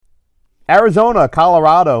Arizona,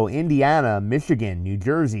 Colorado, Indiana, Michigan, New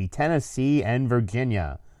Jersey, Tennessee, and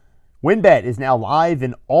Virginia. WynnBET is now live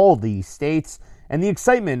in all these states, and the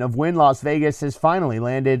excitement of Wynn Las Vegas has finally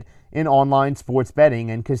landed in online sports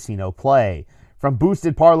betting and casino play. From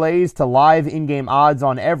boosted parlays to live in-game odds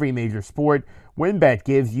on every major sport, WynnBET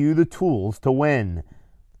gives you the tools to win.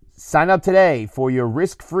 Sign up today for your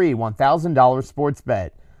risk-free $1,000 sports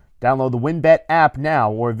bet. Download the WynnBET app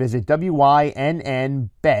now or visit wynnbet.com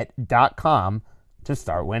to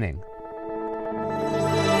start winning.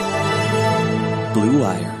 Blue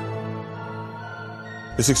Wire.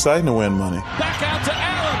 It's exciting to win money. Back out to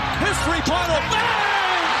Allen. His three-pointer.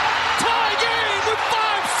 Bang! Tie game with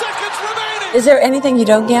 5 seconds remaining. Is there anything you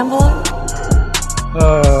don't gamble on?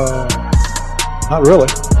 Not really.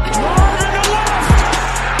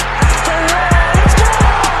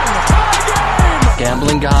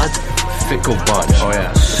 Gambling gods, fickle bunch. Oh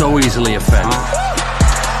yeah. So easily offended.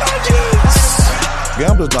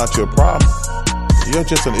 Gambling's not your problem. You're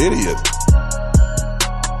just an idiot.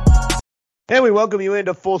 And we welcome you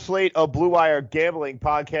into full slate of Blue Wire Gambling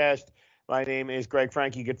Podcast. My name is Greg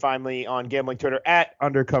Frank. You can find me on gambling Twitter at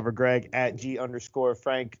 @undercovergreg, at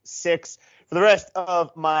 @G_Frank6. For the rest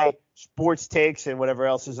of my sports takes and whatever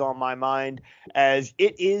else is on my mind, as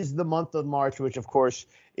it is the month of March, which of course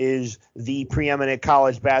is the preeminent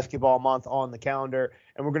college basketball month on the calendar.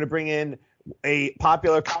 And we're going to bring in a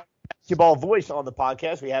popular college basketball voice on the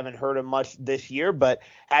podcast. We haven't heard him much this year, but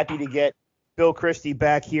happy to get Bill Christie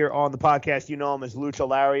back here on the podcast. You know him as Lucha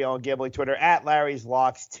Larry on gambling Twitter at Larry's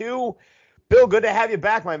Locks 2. Bill, good to have you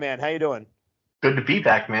back, my man. How you doing? Good to be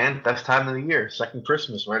back, man. Best time of the year. Second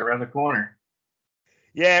Christmas right around the corner.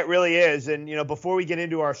 Yeah, it really is. And, you know, before we get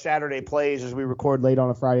into our Saturday plays as we record late on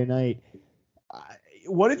a Friday night,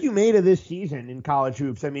 what have you made of this season in college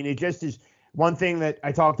hoops? I mean, it just is one thing that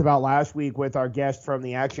I talked about last week with our guest from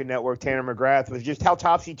the Action Network, Tanner McGrath, was just how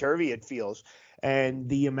topsy-turvy it feels and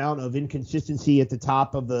the amount of inconsistency at the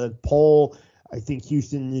top of the poll. I think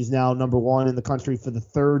Houston is now number one in the country for the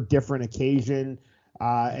third different occasion.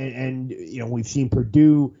 And you know, we've seen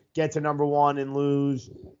Purdue get to number one and lose.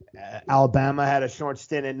 Alabama had a short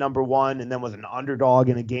stint at number one and then was an underdog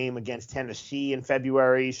in a game against Tennessee in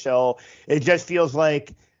February. So it just feels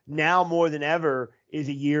like now more than ever is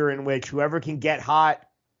a year in which whoever can get hot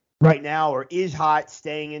right now or is hot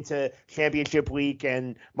staying into championship week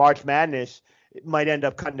and March Madness might end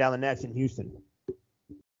up cutting down the nets in Houston.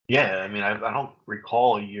 Yeah, I mean, I don't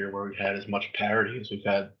recall a year where we had as much parity as we've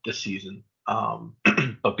had this season.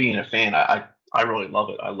 But being a fan, I really love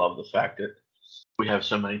it. I love the fact that we have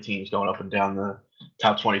so many teams going up and down the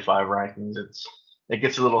top 25 rankings. It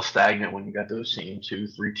gets a little stagnant when you got those same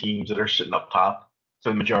 2-3 teams that are sitting up top for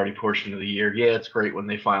the majority portion of the year. Yeah, it's great when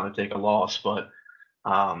they finally take a loss, but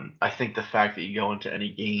I think the fact that you go into any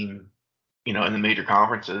game, you know, in the major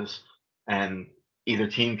conferences and either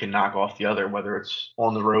team can knock off the other, whether it's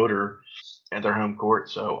on the road or at their home court.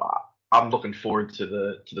 So I'm looking forward to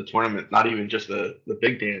the tournament, not even just the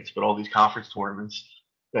big dance, but all these conference tournaments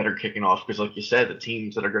that are kicking off. Because like you said, the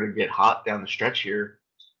teams that are going to get hot down the stretch here,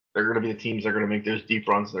 they're going to be the teams that are going to make those deep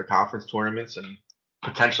runs in their conference tournaments and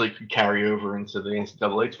potentially could carry over into the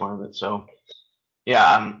NCAA tournament. So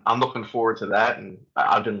yeah, I'm looking forward to that, and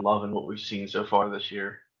I've been loving what we've seen so far this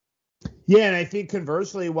year. Yeah, and I think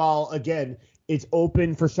conversely, while again it's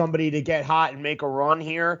open for somebody to get hot and make a run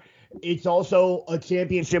here, it's also a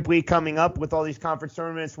championship week coming up with all these conference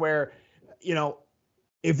tournaments where, you know,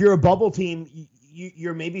 if you're a bubble team,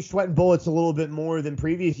 you're maybe sweating bullets a little bit more than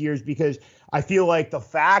previous years, because I feel like the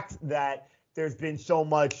fact that there's been so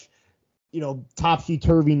much, you know,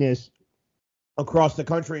 topsy-turviness across the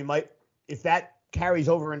country might, if that carries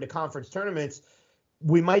over into conference tournaments,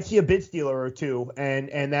 we might see a bid stealer or two,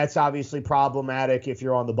 and that's obviously problematic if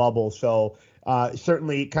you're on the bubble. So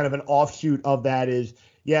certainly kind of an offshoot of that is,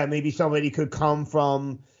 yeah, maybe somebody could come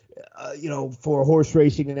from, you know, for a horse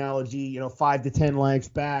racing analogy, you know, 5 to 10 lengths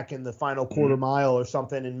back in the final quarter mile or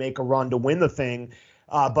something and make a run to win the thing.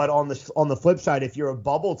 But on the flip side, if you're a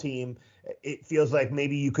bubble team, it feels like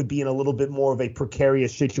maybe you could be in a little bit more of a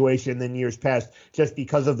precarious situation than years past, just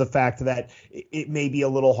because of the fact that it may be a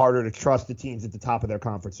little harder to trust the teams at the top of their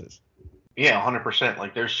conferences. Yeah, 100%.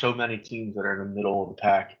 Like, there's so many teams that are in the middle of the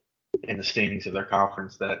pack in the standings of their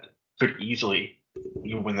conference that could easily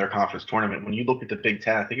win their conference tournament. When you look at the Big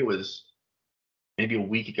Ten, I think it was maybe a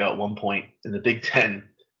week ago at one point in the Big Ten,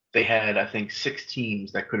 they had, I think, 6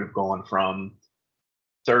 teams that could have gone from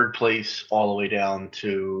third place all the way down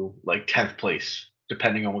to like 10th place,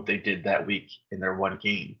 depending on what they did that week in their one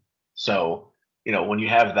game. So, you know, when you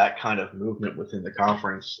have that kind of movement within the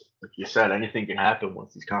conference, like you said, anything can happen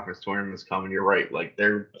once these conference tournaments come, and you're right. Like,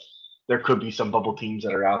 there could be some bubble teams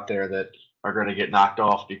that are out there that are going to get knocked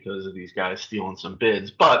off because of these guys stealing some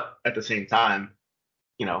bids. But at the same time,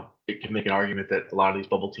 it can make an argument that a lot of these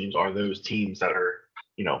bubble teams are those teams that are,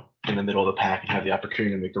 in the middle of the pack and have the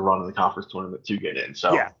opportunity to make the run in the conference tournament to get in.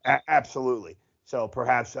 So yeah, absolutely. So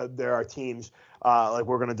perhaps there are teams like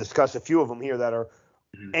we're going to discuss a few of them here that are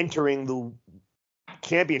entering the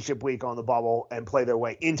championship week on the bubble and play their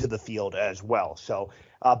way into the field as well. So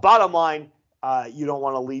bottom line, you don't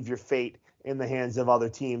want to leave your fate in the hands of other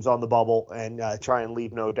teams on the bubble and try and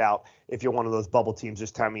leave no doubt if you're one of those bubble teams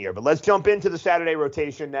this time of year. But let's jump into the Saturday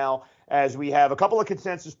rotation now, as we have a couple of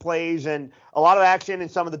consensus plays and a lot of action in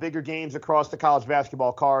some of the bigger games across the college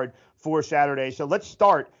basketball card for Saturday. So let's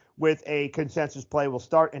start with a consensus play. We'll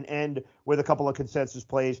start and end with a couple of consensus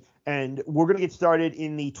plays. And we're going to get started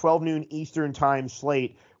in the 12 noon Eastern time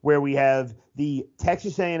slate, where we have the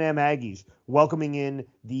Texas A&M Aggies welcoming in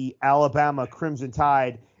the Alabama Crimson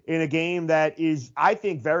Tide in a game that is, I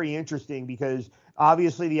think, very interesting because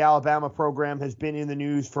obviously the Alabama program has been in the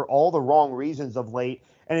news for all the wrong reasons of late.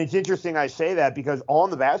 And it's interesting I say that because on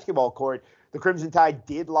the basketball court, the Crimson Tide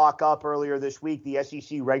did lock up earlier this week the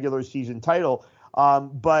SEC regular season title.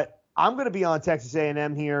 But I'm going to be on Texas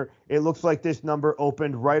A&M here. It looks like this number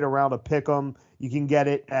opened right around a pick'em. You can get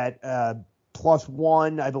it at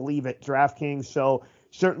 +1, I believe, at DraftKings. So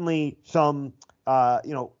certainly some,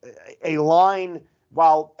 a line,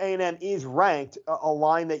 while A&M is ranked, a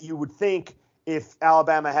line that you would think if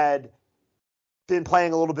Alabama had been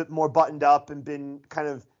playing a little bit more buttoned up and been kind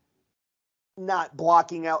of not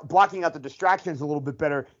blocking out the distractions a little bit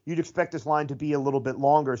better, you'd expect this line to be a little bit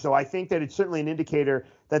longer. So I think that it's certainly an indicator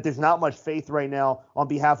that there's not much faith right now on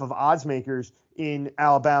behalf of odds makers in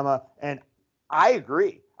Alabama. And I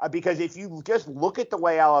agree, because if you just look at the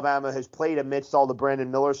way Alabama has played amidst all the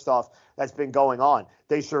Brandon Miller stuff that's been going on,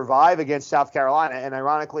 they survive against South Carolina. And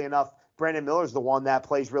ironically enough, Brandon Miller's the one that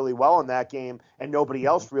plays really well in that game, and nobody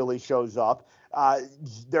else really shows up.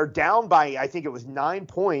 They're down by, I think it was 9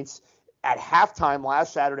 points at halftime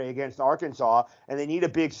last Saturday against Arkansas, and they need a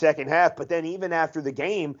big second half. But then even after the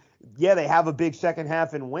game, they have a big second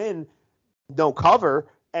half and win, no cover.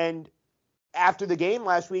 And after the game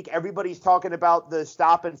last week, everybody's talking about the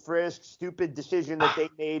stop and frisk, stupid decision that they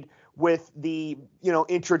made with the,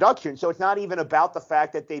 introduction. So it's not even about the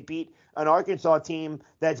fact that they beat an Arkansas team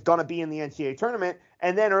that's going to be in the NCAA tournament.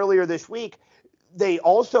 And then earlier this week, they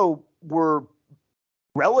also were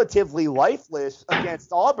relatively lifeless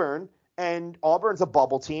against Auburn, and Auburn's a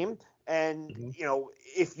bubble team. And,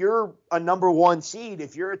 if you're a number one seed,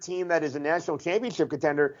 if you're a team that is a national championship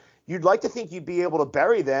contender, you'd like to think you'd be able to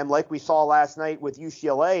bury them like we saw last night with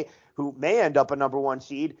UCLA, who may end up a number one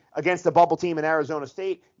seed against the bubble team in Arizona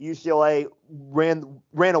State. UCLA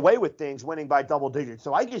ran away with things, winning by double digits.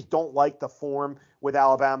 So I just don't like the form with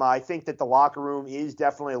Alabama. I think that the locker room is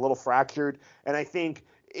definitely a little fractured, and I think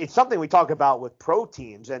it's something we talk about with pro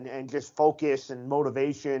teams and just focus and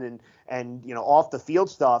motivation and off the field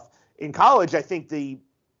stuff. In college, I think the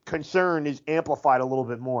concern is amplified a little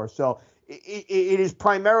bit more. So it is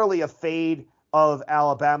primarily a fade of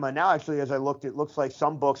Alabama. Now, actually, as I looked, it looks like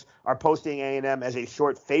some books are posting A&M as a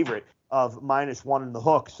short favorite of -1 in the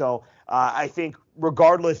hook. So I think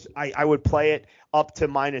regardless, I would play it up to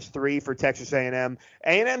 -3 for Texas A&M.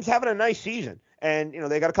 A&M's having a nice season. And,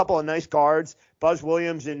 they got a couple of nice guards. Buzz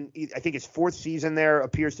Williams, in I think his 4th season there,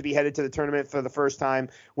 appears to be headed to the tournament for the first time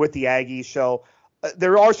with the Aggies. So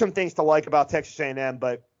there are some things to like about Texas A&M,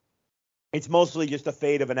 but it's mostly just a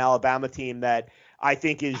fade of an Alabama team that I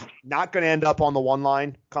think is not going to end up on the one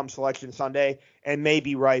line come Selection Sunday and may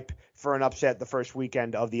be ripe for an upset the first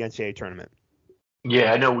weekend of the NCAA tournament.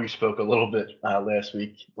 Yeah, I know we spoke a little bit last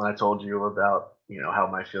week when I told you about, how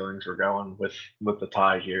my feelings were going with the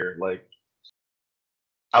tie here. Like,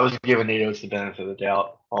 I was giving Nate Oates the benefit of the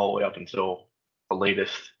doubt all the way up until the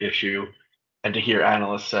latest issue. And to hear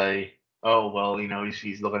analysts say, oh, well,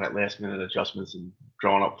 he's looking at last minute adjustments and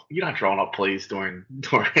you're not drawing up plays during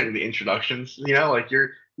the introductions, like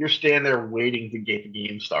you're standing there waiting to get the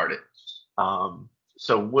game started.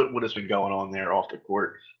 So what has been going on there off the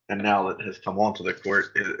court and now that has come onto the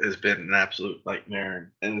court has been an absolute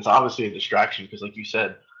nightmare. And it's obviously a distraction because, like you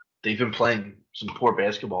said, they've been playing some poor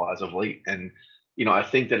basketball as of late. And, I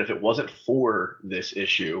think that if it wasn't for this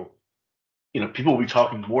issue, people will be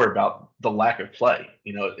talking more about the lack of play.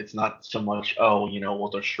 It's not so much,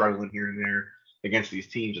 they're struggling here and there against these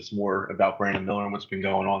teams. It's more about Brandon Miller and what's been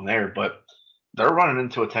going on there. But they're running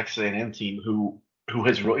into a Texas A&M team who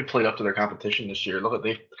has really played up to their competition this year. Look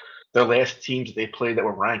at their last teams that they played that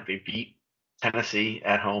were ranked. They beat Tennessee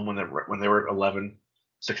at home when they were 11.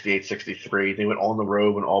 68-63. They went on the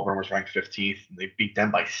road when Auburn was ranked 15th. And they beat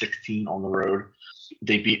them by 16 on the road.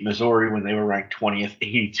 They beat Missouri when they were ranked 20th,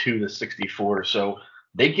 82-64. So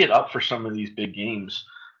they get up for some of these big games.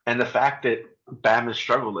 And the fact that Bama's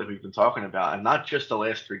struggled, like we've been talking about, and not just the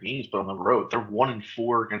last 3 games, but on the road. They're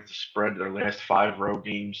 1-4 against the spread their last 5 road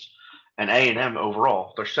games. And A&M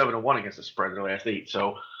overall, they're 7-1 against the spread their last 8.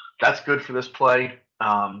 So that's good for this play.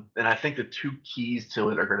 And I think the 2 keys to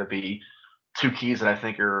it are going to be 2 keys that I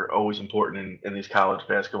think are always important in these college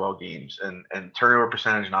basketball games, and turnover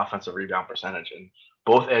percentage and offensive rebound percentage. And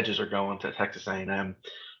both edges are going to Texas A&M.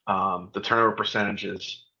 The turnover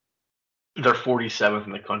percentages, they're 47th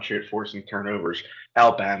in the country at forcing turnovers.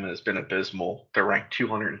 Alabama has been abysmal. They're ranked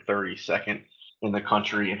 232nd in the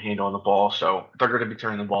country in handling the ball. So they're going to be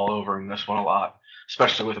turning the ball over in this one a lot,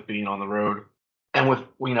 especially with it being on the road. And with,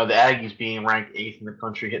 the Aggies being ranked 8th in the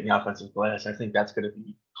country hitting the offensive glass, I think that's going to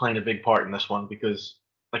be playing a big part in this one because,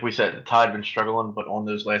 like we said, the Tide have been struggling, but on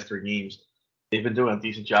those last 3 games, they've been doing a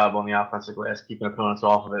decent job on the offensive glass, keeping opponents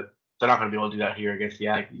off of it. They're not going to be able to do that here against the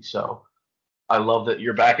Aggies. So I love that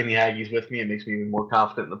you're backing the Aggies with me. It makes me even more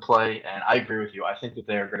confident in the play, and I agree with you. I think that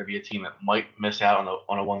they're going to be a team that might miss out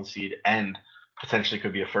on a 1 seed and potentially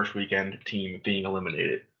could be a first weekend team being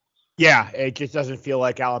eliminated. Yeah, it just doesn't feel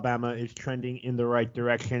like Alabama is trending in the right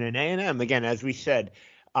direction. And A&M, again, as we said,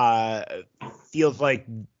 feels like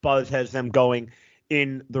buzz has them going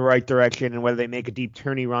in the right direction. And whether they make a deep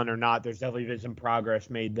tourney run or not, there's definitely been some progress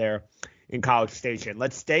made there in College Station.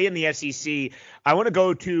 Let's stay in the SEC. I want to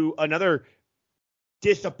go to another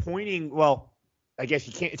disappointing, well, I guess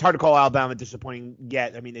you can't. It's hard to call Alabama disappointing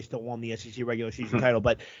yet. I mean, they still won the SEC regular season title,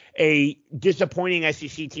 but a disappointing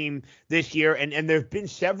SEC team this year. And there have been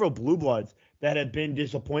several blue bloods that have been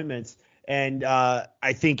disappointments. And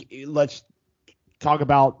I think let's talk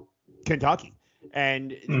about Kentucky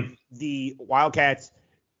and the Wildcats.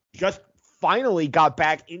 Just finally got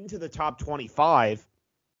back into the top 25,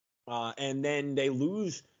 and then they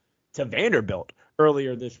lose to Vanderbilt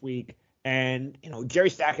earlier this week. And,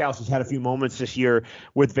 Jerry Stackhouse has had a few moments this year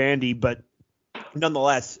with Vandy, but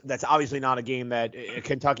nonetheless, that's obviously not a game that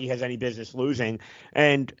Kentucky has any business losing.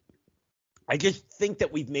 And I just think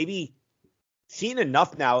that we've maybe seen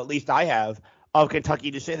enough now, at least I have, of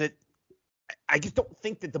Kentucky to say that I just don't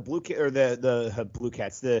think that the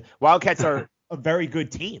Wildcats are a very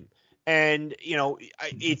good team. And,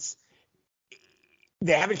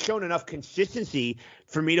 they haven't shown enough consistency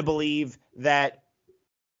for me to believe that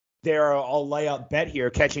they're a layup bet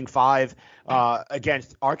here, catching 5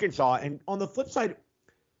 against Arkansas. And on the flip side,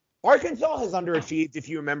 Arkansas has underachieved. If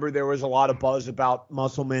you remember, there was a lot of buzz about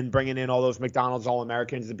Musselman bringing in all those McDonald's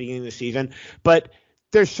All-Americans at the beginning of the season. But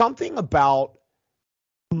there's something about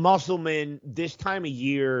Musselman this time of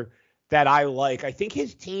year that I like. I think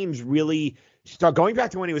his teams really start, going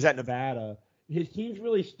back to when he was at Nevada, his teams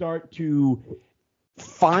really start to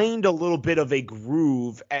find a little bit of a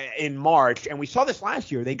groove in March. And we saw this last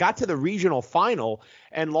year. They got to the regional final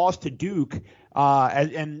and lost to Duke.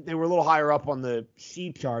 And they were a little higher up on the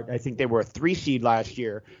seed chart. I think they were a 3 seed last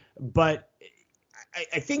year. But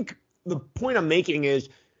I think the point I'm making is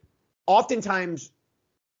oftentimes,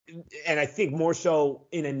 and I think more so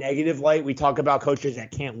in a negative light, we talk about coaches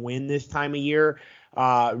that can't win this time of year.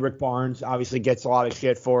 Rick Barnes obviously gets a lot of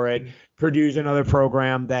shit for it. Purdue's another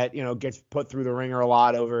program that, gets put through the ringer a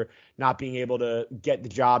lot over not being able to get the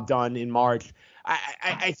job done in March.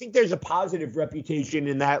 I think there's a positive reputation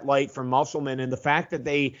in that light for Musselman, and the fact that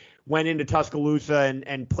they went into Tuscaloosa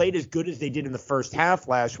and played as good as they did in the first half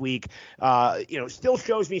last week, still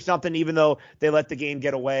shows me something, even though they let the game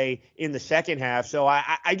get away in the second half. So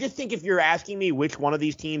I just think if you're asking me which one of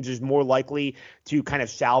these teams is more likely to kind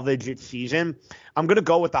of salvage its season, I'm going to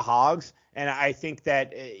go with the Hogs. And I think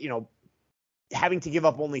that, having to give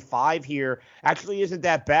up only 5 here actually isn't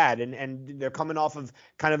that bad. And they're coming off of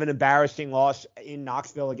kind of an embarrassing loss in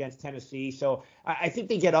Knoxville against Tennessee. So I think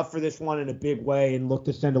they get up for this one in a big way and look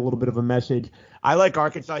to send a little bit of a message. I like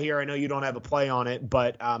Arkansas here. I know you don't have a play on it,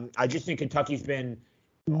 but I just think Kentucky's been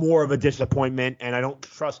more of a disappointment, and I don't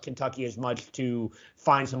trust Kentucky as much to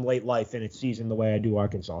find some late life in its season the way I do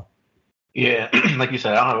Arkansas. Yeah, like you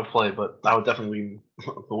said, I don't have a play, but I would definitely be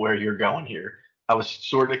where you're going here. I was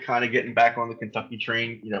sort of kind of getting back on the Kentucky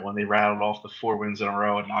train, when they rattled off the 4 wins in a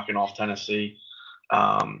row and knocking off Tennessee.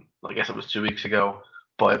 I guess it was 2 weeks ago,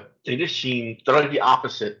 but they just seem, they're like the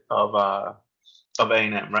opposite of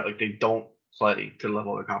A&M, right? Like they don't play to the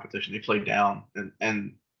level of the competition. They play down,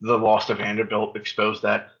 and the loss to Vanderbilt exposed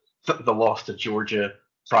that. The loss to Georgia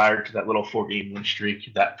prior to that little 4-game win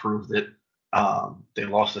streak, that proved it. They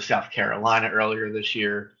lost to South Carolina earlier this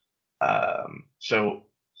year. So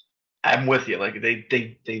I'm with you. Like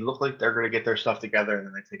they look like they're going to get their stuff together, and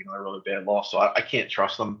then they take another really bad loss. So I can't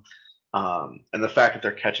trust them. And the fact that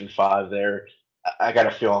they're catching 5 there, I got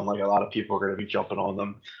a feeling like a lot of people are going to be jumping on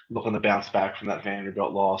them, looking to bounce back from that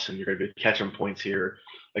Vanderbilt loss, and you're going to be catching points here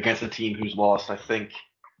against a team who's lost. I think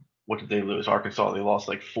what did they lose? Arkansas. They lost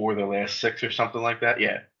like 4 of their last 6 or something like that.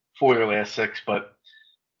 Yeah, 4 of their last 6. But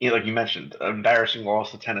like you mentioned, an embarrassing loss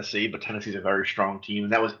to Tennessee, but Tennessee's a very strong team,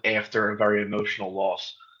 and that was after a very emotional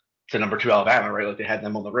loss to number 2 Alabama, right? Like they had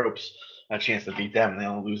them on the ropes, a chance to beat them, and they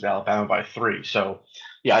only lose to Alabama by 3. So,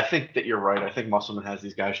 yeah, I think that you're right. I think Musselman has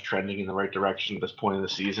these guys trending in the right direction at this point of the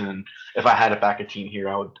season, and if I had to back a team here,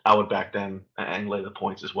 I would back them and lay the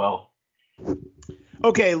points as well.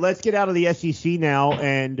 Okay, let's get out of the SEC now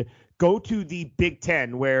and go to the Big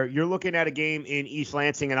Ten, where you're looking at a game in East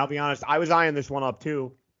Lansing, and I'll be honest, I was eyeing this one up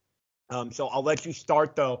too. So I'll let you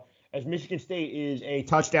start, though, as Michigan State is a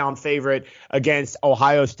touchdown favorite against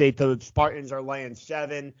Ohio State. The Spartans are laying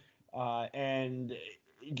 7. And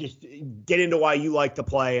just get into why you like to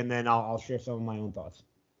play, and then I'll share some of my own thoughts.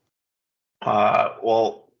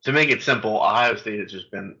 Well, to make it simple, Ohio State has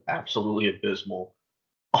just been absolutely abysmal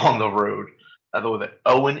on the road. With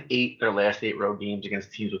 0-8 their last 8 road games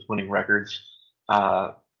against teams with winning records.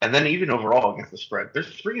 And then even overall against the spread, they're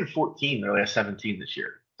 3-14 their last 17 this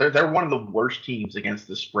year. They're one of the worst teams against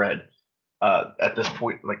the spread at this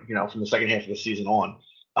point, from the second half of the season on.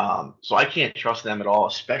 So I can't trust them at all,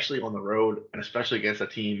 especially on the road and especially against a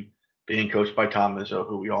team being coached by Tom Izzo,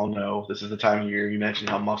 who we all know. This is the time of year. You mentioned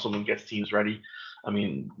how Musselman gets teams ready. I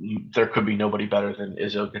mean, there could be nobody better than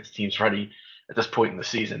Izzo gets teams ready at this point in the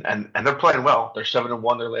season. And they're playing well. They're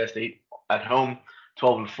 7-1 their last 8 at home,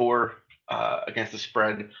 12-4 against the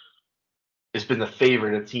spread. Has been the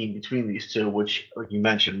favorite team between these two, which, like you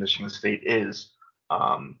mentioned, Michigan State is.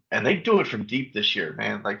 And they do it from deep this year,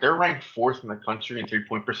 man. Like they're ranked 4th in the country in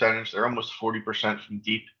 3-point percentage. They're almost 40% from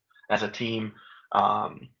deep as a team.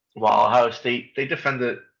 While Ohio State, they defend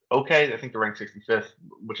it okay. I think they're ranked 65th,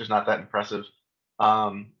 which is not that impressive.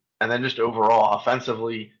 And then just overall,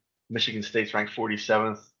 offensively, Michigan State's ranked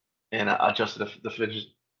 47th in adjusted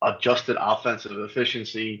offensive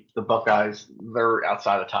efficiency. The Buckeyes, they're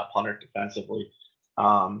outside the top 100 defensively.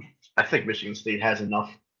 I think Michigan State has enough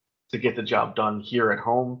to get the job done here at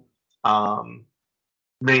home,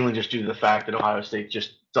 mainly just due to the fact that Ohio State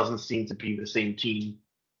just doesn't seem to be the same team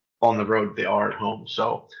on the road they are at home.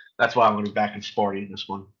 So that's why I'm going to be backing Sparty in this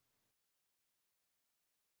one.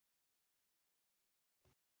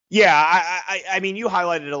 Yeah, I mean, you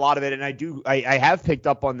highlighted a lot of it, and I have picked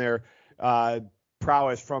up on their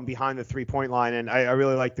prowess from behind the 3-point line, and I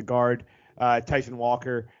really like the guard, Tyson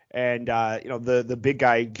Walker, and the big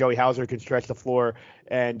guy Joey Hauser can stretch the floor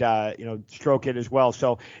and stroke it as well.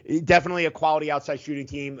 So definitely a quality outside shooting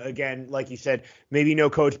team. Again, like you said, maybe no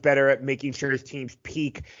coach better at making sure his teams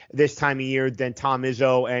peak this time of year than Tom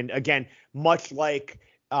Izzo. And again, much like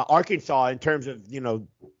Arkansas in terms of,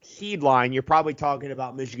 seed line, you're probably talking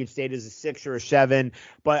about Michigan State as a 6 or a 7,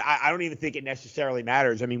 but I don't even think it necessarily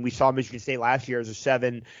matters. I mean, we saw Michigan State last year as a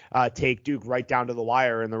 7 take Duke right down to the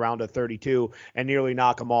wire in the round of 32 and nearly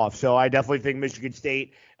knock them off. So I definitely think Michigan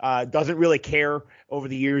State doesn't really care over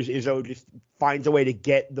the years. Izzo just finds a way to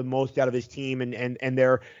get the most out of his team, and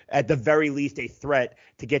they're at the very least a threat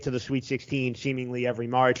to get to the Sweet 16 seemingly every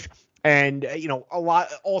March. And, a lot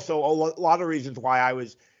of reasons why I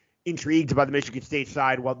was intrigued by the Michigan State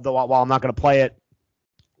side, while I'm not going to play it,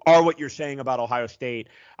 are what you're saying about Ohio State.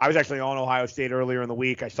 I was actually on Ohio State earlier in the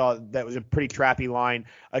week. I saw that was a pretty trappy line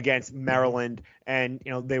against Maryland, and,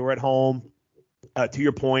 they were at home. To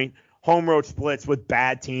your point, home road splits with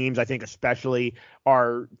bad teams, I think especially,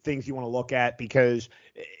 are things you want to look at because,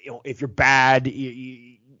 if you're bad,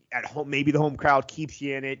 at home, maybe the home crowd keeps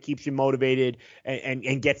you in it, keeps you motivated,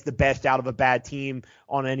 and gets the best out of a bad team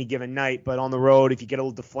on any given night. But on the road, if you get a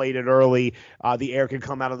little deflated early, the air can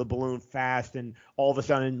come out of the balloon fast, and all of a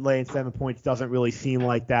sudden laying 7 points doesn't really seem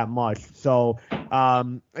like that much. So,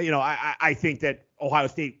 I think that Ohio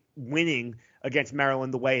State winning against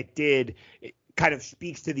Maryland the way it did, it kind of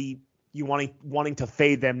speaks to you wanting to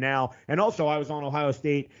fade them now. And also, I was on Ohio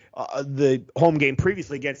State, the home game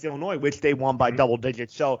previously against Illinois, which they won by double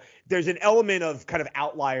digits. So there's an element of kind of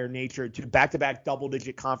outlier nature to back-to-back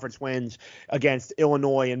double-digit conference wins against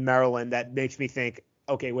Illinois and Maryland that makes me think,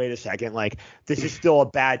 okay, wait a second, like this is still a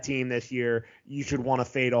bad team this year. You should want to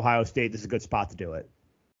fade Ohio State. This is a good spot to do it.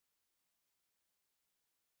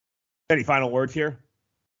 Any final words here?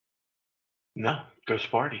 No, go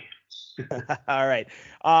Sparty. All right.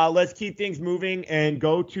 Let's keep things moving and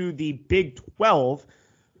go to the Big 12,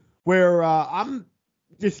 where I'm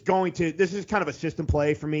this is kind of a system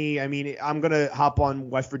play for me. I mean, I'm going to hop on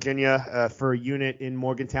West Virginia for a unit in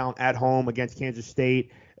Morgantown at home against Kansas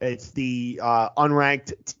State. It's the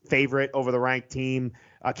unranked favorite over the ranked team.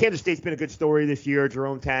 Kansas State's been a good story this year.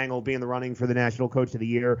 Jerome Tang will be in the running for the National Coach of the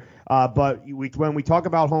Year. But when we talk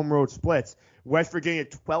about home road splits, West Virginia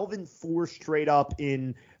 12-4 straight up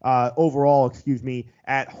in overall,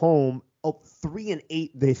 at home.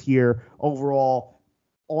 3-8 this year overall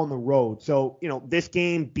on the road. So, this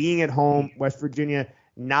game being at home, West Virginia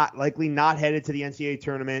not headed to the NCAA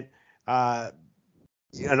tournament.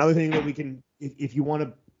 Another thing that we can, if you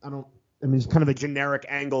want to, it's kind of a generic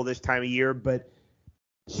angle this time of year, but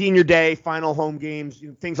senior day, final home games,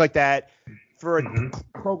 things like that for a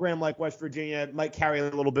program like West Virginia might carry a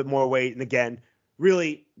little bit more weight. And again,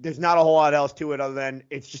 really, there's not a whole lot else to it other than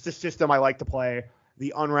it's just a system I like to play.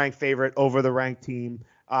 The unranked favorite over the ranked team.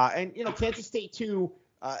 And Kansas State too,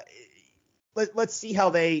 let's see how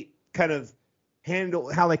they kind of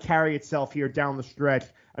how they carry itself here down the stretch.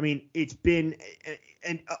 I mean, it's been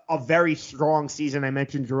a very strong season. I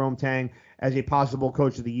mentioned Jerome Tang as a possible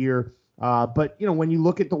coach of the year. But, when you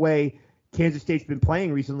look at the way Kansas State's been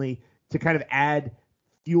playing recently, to kind of add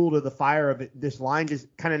fuel to the fire of it, this line just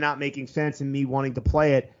kind of not making sense and me wanting to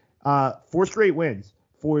play it. 4 straight wins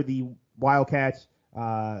for the Wildcats.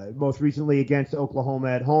 Most recently against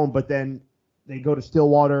Oklahoma at home, but then they go to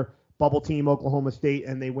Stillwater, bubble team Oklahoma State,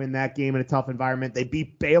 and they win that game in a tough environment. They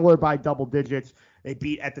beat Baylor by double digits. They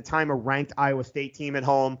beat, at the time, a ranked Iowa State team at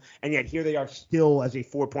home, and yet here they are still as a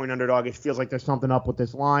 4-point underdog. It feels like there's something up with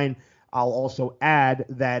this line. I'll also add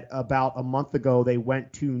that about a month ago, they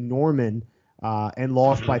went to Norman and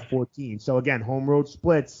lost by 14. So again, home road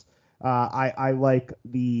splits. I like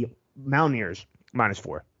the Mountaineers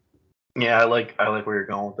 -4. Yeah, I like where you're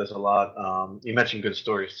going with this a lot. You mentioned good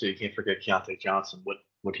stories too. You can't forget Keontae Johnson,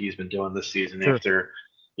 what he's been doing this season. Sure. After,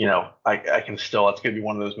 I can still, it's gonna be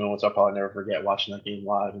one of those moments I'll probably never forget, watching that game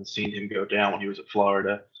live and seeing him go down when he was at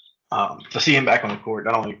Florida. To see him back on the court,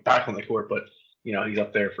 not only back on the court, but he's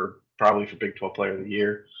up there probably for Big 12 Player of the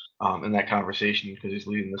Year in that conversation because he's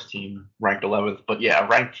leading this team ranked 11th. But yeah, a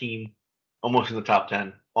ranked team, almost in the top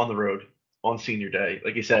 10 on the road. On senior day.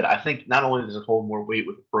 Like you said, I think not only does it hold more weight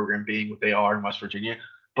with the program being what they are in West Virginia,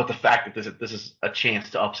 but the fact that this is a chance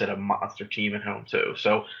to upset a monster team at home too.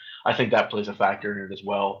 So I think that plays a factor in it as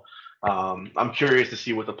well. I'm curious to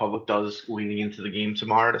see what the public does leading into the game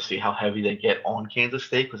tomorrow, to see how heavy they get on Kansas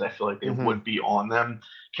State, because I feel like they would be on them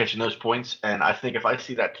catching those points. And I think if I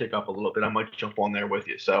see that tick up a little bit, I might jump on there with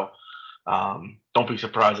you. So don't be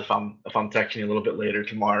surprised if I'm texting you a little bit later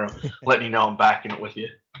tomorrow, letting you know I'm backing it with you.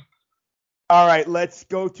 All right, let's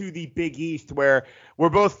go to the Big East, where we're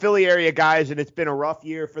both Philly area guys, and it's been a rough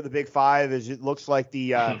year for the Big Five, as it looks like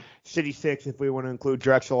the City Six, if we want to include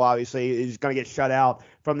Drexel, obviously, is going to get shut out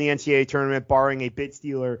from the NCAA tournament, barring a bid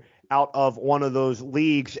stealer out of one of those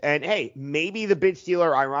leagues. And, hey, maybe the bid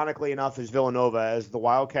stealer, ironically enough, is Villanova, as the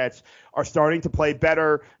Wildcats are starting to play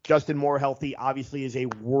better. Justin Moore healthy, obviously, is a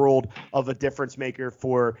world of a difference maker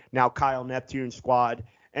for now Kyle Neptune's squad.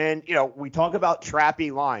 And, we talk about trappy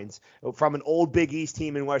lines from an old Big East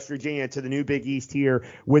team in West Virginia to the new Big East here,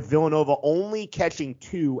 with Villanova only catching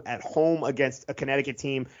 2 at home against a Connecticut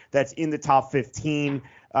team that's in the top 15.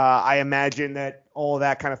 I imagine that all of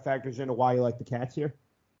that kind of factors into why you like the Cats here.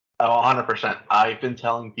 Oh, 100%. I've been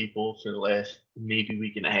telling people for the last maybe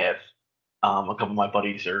week and a half, a couple of my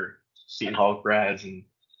buddies are Seton Hall grads, and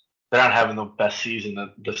they're not having the best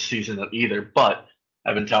season this season either, but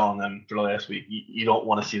I've been telling them for the last week, you don't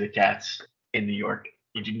want to see the Cats in New York.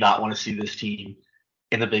 You do not want to see this team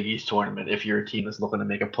in the Big East tournament if you're a team that's looking to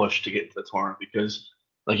make a push to get into the tournament, because,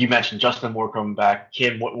 like you mentioned, Justin Moore coming back,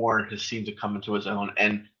 Cam Whitmore has seemed to come into his own.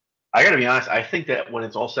 And I got to be honest, I think that when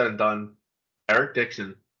it's all said and done, Eric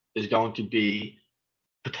Dixon is going to be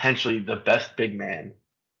potentially the best big man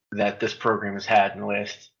that this program has had in the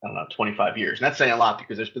last, 25 years. And that's saying a lot,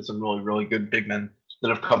 because there's been some really, really good big men that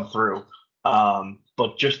have come through.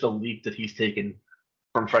 But just the leap that he's taken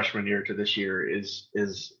from freshman year to this year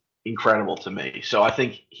is incredible to me. So I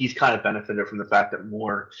think he's kind of benefited from the fact that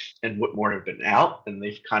Moore and Whitmore have been out, and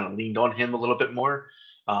they've kind of leaned on him a little bit more.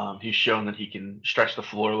 He's shown that he can stretch the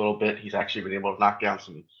floor a little bit. He's actually been able to knock down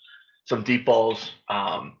some deep balls,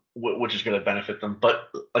 which is going to benefit them. But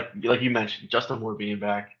like you mentioned, Justin Moore being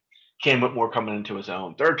back, Cam Whitmore coming into his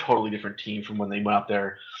own, they're a totally different team from when they went out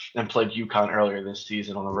there and played UConn earlier this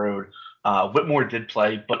season on the road. Whitmore did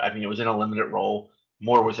play, but it was in a limited role.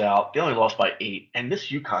 Moore was out. They only lost by 8. And this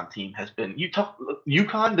UConn team has been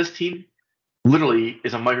UConn, this team literally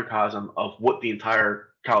is a microcosm of what the entire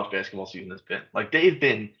college basketball season has been. Like, they've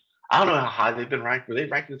been, I don't know how high they've been ranked. Were they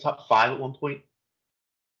ranked in the top 5 at one point?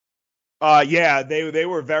 Yeah, they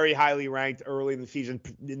were very highly ranked early in the season,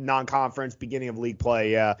 non-conference, beginning of league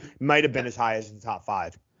play. Yeah, might have been as high as the top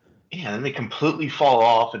 5. Yeah, and then they completely fall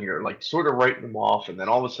off, and you're like sort of writing them off, and then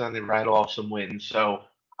all of a sudden they rattle off some wins. So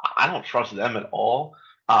I don't trust them at all.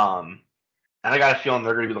 And I got a feeling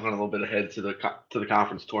they're going to be looking a little bit ahead to the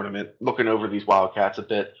conference tournament, looking over these Wildcats a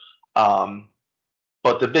bit.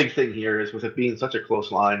 But the big thing here is with it being such a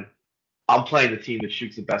close line, I'm playing the team that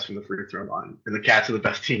shoots the best from the free throw line. And the Cats are the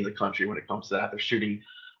best team in the country when it comes to that. They're shooting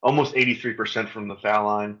almost 83% from the foul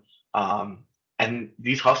line. And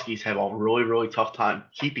these Huskies have a really, really tough time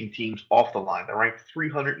keeping teams off the line. They're ranked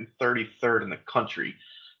 333rd in the country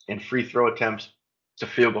in free throw attempts to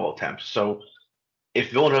field goal attempts. So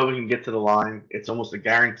if Villanova can get to the line, it's almost a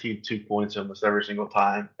guaranteed 2 points almost every single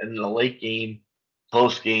time. And in a late game,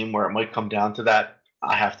 close game where it might come down to that,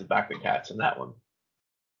 I have to back the Cats in that one.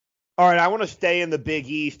 All right, I want to stay in the Big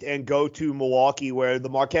East and go to Milwaukee, where the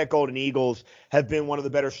Marquette Golden Eagles have been one of the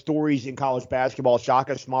better stories in college basketball.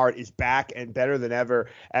 Shaka Smart is back and better than ever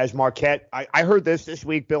as Marquette. I heard this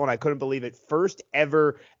week, Bill, and I couldn't believe it. First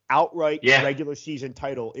ever outright regular season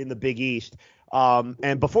title in the Big East.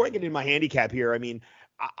 And before I get into my handicap here, I mean,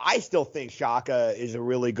 I still think Shaka is a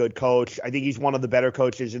really good coach. I think he's one of the better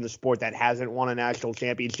coaches in the sport that hasn't won a national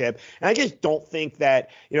championship. And I just don't think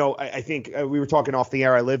that, I think we were talking off the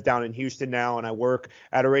air. I live down in Houston now, and I work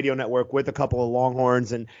at a radio network with a couple of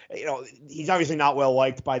Longhorns. And, he's obviously not well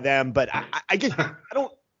liked by them. But I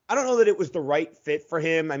don't know that it was the right fit for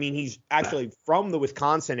him. I mean, he's actually from the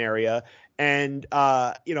Wisconsin area. And,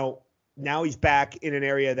 now he's back in an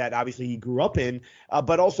area that obviously he grew up in.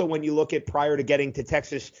 But also when you look at prior to getting to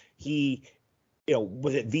Texas, he,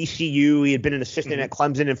 was at VCU. He had been an assistant at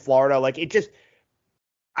Clemson in Florida. Like, it just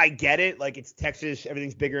 – I get it. Like, it's Texas.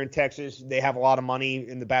 Everything's bigger in Texas. They have a lot of money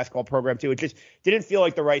in the basketball program too. It just didn't feel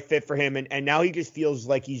like the right fit for him. And now he just feels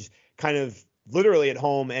like he's kind of literally at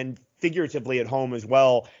home and figuratively at home as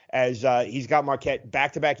well, as he's got Marquette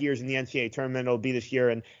back-to-back years in the NCAA tournament. It'll be this year,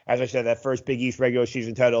 and as I said, that first Big East regular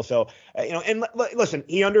season title. So, and listen,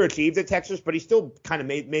 he underachieved at Texas, but he still kind of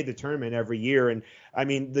made the tournament every year. And I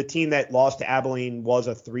mean, the team that lost to Abilene was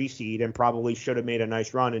a 3 seed and probably should have made a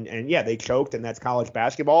nice run. And yeah, they choked, and that's college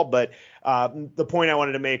basketball. But the point I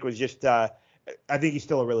wanted to make was just I think he's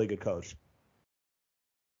still a really good coach.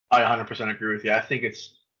 I 100% agree with you. I think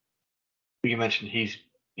it's, you mentioned he's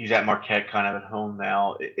at Marquette, kind of at home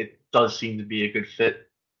now. It does seem to be a good fit.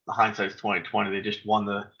 The hindsight's 2020. They just won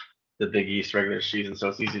the Big East regular season, so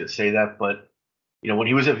it's easy to say that. But when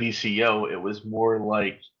he was at VCO, it was more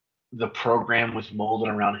like the program was molded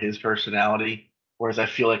around his personality. Whereas I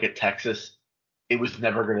feel like at Texas, it was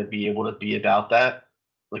never going to be able to be about that.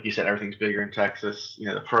 Like you said, everything's bigger in Texas.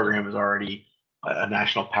 The program is already a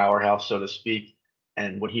national powerhouse, so to speak.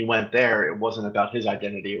 And when he went there, it wasn't about his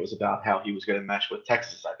identity. It was about how he was going to mesh with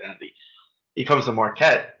Texas' identity. He comes to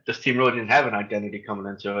Marquette. This team really didn't have an identity coming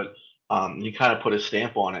into it. He kind of put his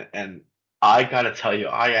stamp on it. And I got to tell you,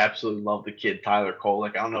 I absolutely love the kid, Tyler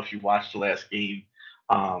Kolek. I don't know if you watched the last game,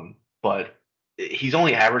 but he's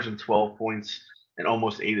only averaging 12 points and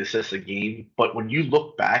almost 8 assists a game. But when you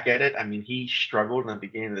look back at it, I mean, he struggled in the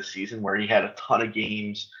beginning of the season where he had a ton of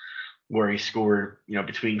games where he scored,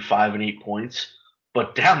 between 5 and 8 points.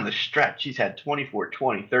 But down the stretch, he's had 24,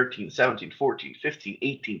 20, 13, 17, 14, 15,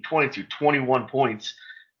 18, 22, 21 points.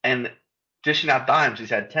 And dishing out dimes, he's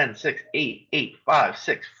had 10, 6, 8, 8, 5,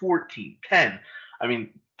 6, 14, 10. I mean,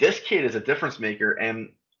 this kid is a difference maker,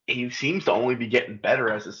 and he seems to only be getting better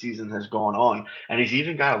as the season has gone on. And he's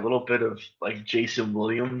even got a little bit of, like, Jason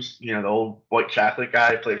Williams, the old white chocolate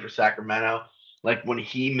guy who played for Sacramento. Like, when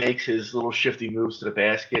he makes his little shifty moves to the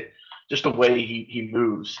basket, just the way he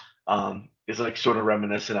moves is like sort of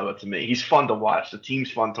reminiscent of it to me. He's fun to watch. The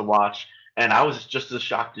team's fun to watch. And I was just as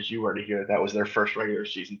shocked as you were to hear that was their first regular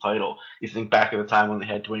season title. You think back at the time when they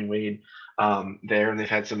had Dwayne Wade there, and they've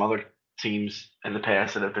had some other teams in the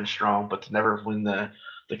past that have been strong, but to never win the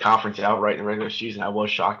conference outright in the regular season, I was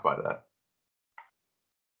shocked by that.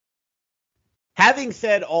 Having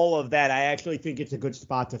said all of that, I actually think it's a good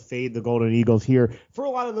spot to fade the Golden Eagles here for a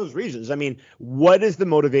lot of those reasons. I mean, what is the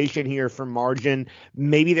motivation here for margin?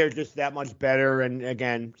 Maybe they're just that much better. And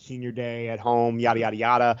again, senior day at home, yada, yada,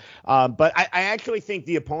 yada. But I actually think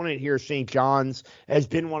the opponent here, St. John's, has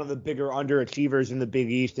been one of the bigger underachievers in the Big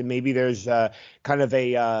East. And maybe there's kind of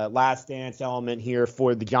a last dance element here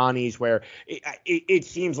for the Johnnies where it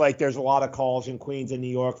seems like there's a lot of calls in Queens and New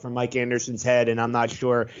York from Mike Anderson's head. And I'm not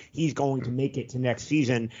sure he's going to make it to next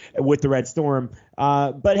season with the Red Storm.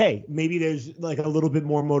 But hey, maybe there's like a little bit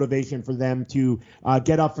more motivation for them to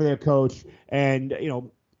get up for their coach and,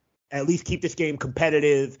 at least keep this game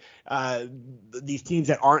competitive. These teams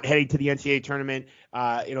that aren't heading to the NCAA tournament,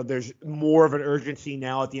 there's more of an urgency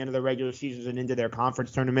now at the end of the regular seasons and into their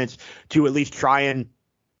conference tournaments to at least try and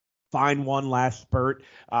find one last spurt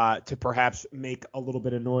to perhaps make a little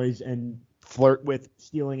bit of noise and flirt with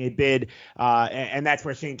stealing a bid. And that's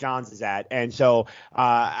where St. John's is at. And so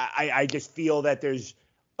I just feel that there's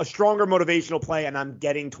a stronger motivational play, and I'm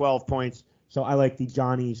getting 12 points. So I like the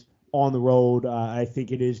Johnnies on the road. I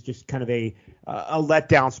think it is just kind of a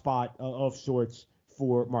letdown spot of sorts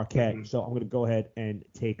for Marquette. Mm-hmm. So I'm going to go ahead and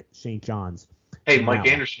take St. John's. Hey, Mike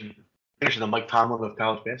Anderson, the Mike Tomlin of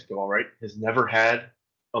college basketball, right, has never had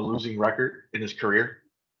a losing record in his career.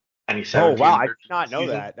 And he's 17. Oh, wow. I did not know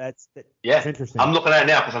that. That's interesting. I'm looking at it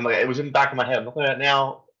now because I'm like, it was in the back of my head. I'm looking at it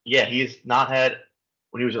now. Yeah, he has not had,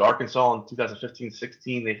 when he was at Arkansas in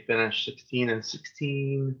 2015-16, they finished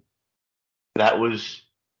 16-16. That was,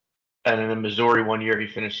 and in Missouri one year, he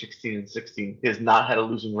finished 16-16. He has not had a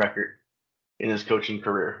losing record in his coaching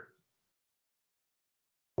career.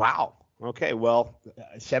 Wow. Okay, well,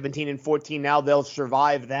 17-14 now. They'll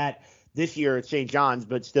survive that this year at St. John's,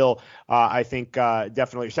 but still, I think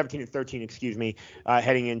definitely 17-13,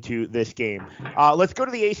 heading into this game. Let's go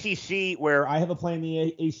to the ACC, where I have a play in the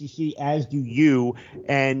ACC, as do you,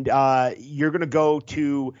 and you're going to go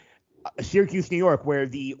to Syracuse, New York, where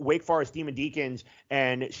the Wake Forest Demon Deacons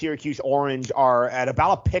and Syracuse Orange are at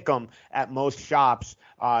about a pick'em at most shops.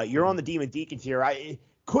 You're on the Demon Deacons here.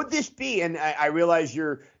 Could this be, and I realize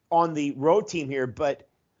you're on the road team here, but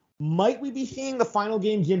might we be seeing the final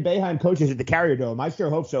game Jim Boeheim coaches at the Carrier Dome? I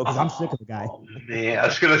sure hope so, because I'm sick of the guy. Oh, man, I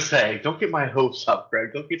was going to say, don't get my hopes up,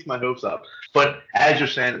 Greg. Don't get my hopes up. But as you're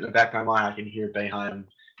saying, in the back of my mind, I can hear Boeheim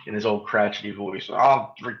in his old cratchety voice.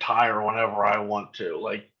 I'll retire whenever I want to.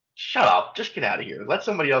 Like, shut up. Just get out of here. Let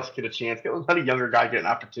somebody else get a chance. Let a younger guy get an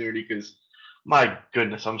opportunity, because, my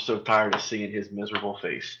goodness, I'm so tired of seeing his miserable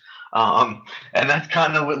face. And that's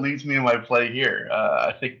kind of what leads me to my play here.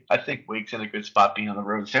 I think Wake's in a good spot being on the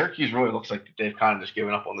road. Syracuse really looks like they've kind of just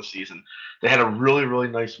given up on the season. They had a really, really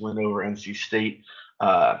nice win over NC State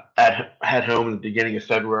at home in the beginning of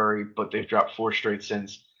February, but they've dropped 4 straight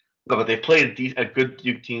since. But they played a good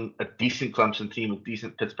Duke team, a decent Clemson team, a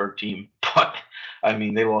decent Pittsburgh team. But, I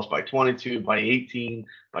mean, they lost by 22, by 18,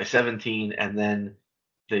 by 17, and then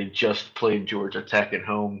they just played Georgia Tech at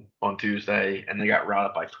home on Tuesday, and they got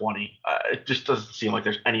routed by 20. It just doesn't seem like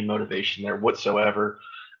there's any motivation there whatsoever.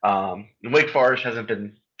 Wake Forest hasn't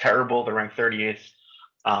been terrible. They're ranked 38th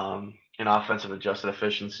in offensive adjusted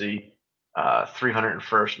efficiency,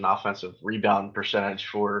 301st in offensive rebound percentage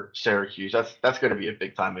for Syracuse. That's going to be a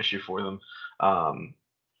big-time issue for them.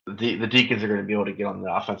 The Deacons are going to be able to get on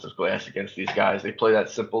the offensive glass against these guys. They play that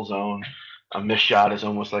simple zone. A missed shot is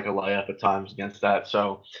almost like a layup at times against that.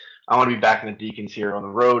 So I want to be backing the Deacons here on the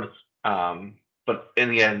road. But in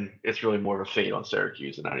the end, it's really more of a fade on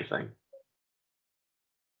Syracuse than anything.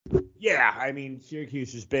 Yeah, I mean,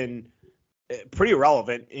 Syracuse has been pretty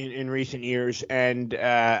irrelevant in recent years, and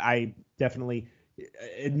I definitely,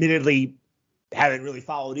 admittedly, haven't really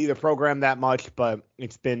followed either program that much, but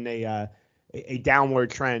it's been a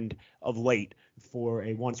downward trend of late for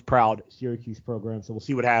a once proud Syracuse program. So we'll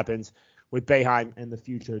see what happens with Boeheim and the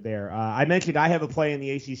future there. I mentioned I have a play in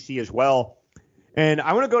the ACC as well, and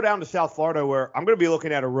I want to go down to South Florida, where I'm going to be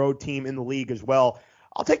looking at a road team in the league as well.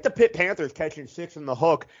 I'll take the Pitt Panthers catching 6 in the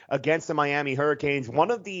hook against the Miami Hurricanes. One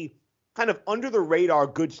of the kind of under-the-radar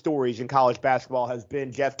good stories in college basketball has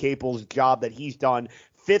been Jeff Capel's job that he's done.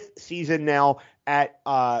 5th season now at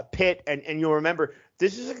Pitt, and you'll remember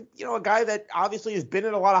this is a guy that obviously has been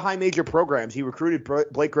in a lot of high major programs. He recruited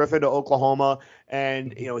Blake Griffin to Oklahoma,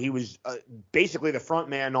 and he was basically the front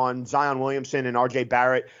man on Zion Williamson and R.J.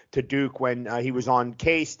 Barrett to Duke when he was on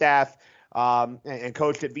K's staff and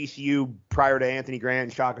coached at VCU prior to Anthony Grant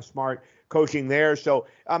and Shaka Smart coaching there. So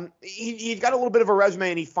he's got a little bit of a resume,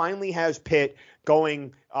 and he finally has Pitt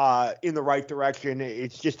going in the right direction.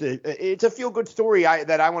 It's just it's a feel-good story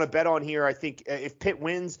that I want to bet on here. I think if Pitt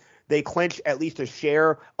wins, they clinch at least a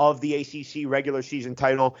share of the ACC regular season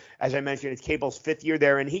title. As I mentioned, it's Capel's 5th year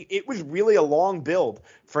there, and it was really a long build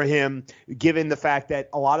for him, given the fact that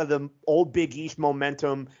a lot of the old Big East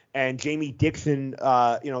momentum and Jamie Dixon,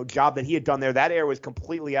 job that he had done there, that air was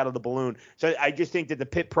completely out of the balloon. So I just think that the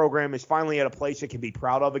Pitt program is finally at a place it can be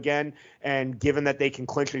proud of again, and given that they can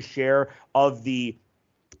clinch a share of the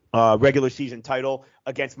regular season title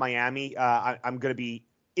against Miami, I'm going to be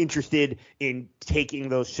interested in taking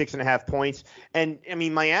those 6.5 points. And I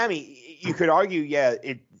mean, Miami, you could argue,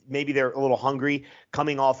 maybe they're a little hungry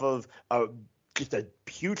coming off of just a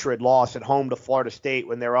putrid loss at home to Florida State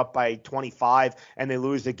when they're up by 25 and they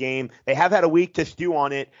lose the game. They have had a week to stew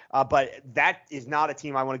on it, but that is not a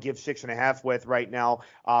team I want to give 6.5 with right now.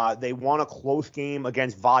 They won a close game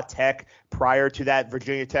against Va Tech prior to that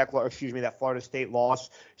that Florida State loss.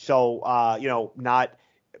 So, not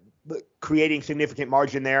creating significant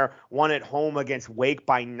margin there. Won at home against Wake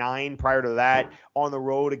by 9 prior to that. On the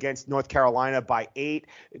road against North Carolina by 8.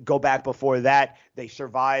 Go back before that, they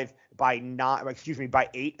survived by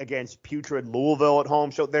 8 against putrid Louisville at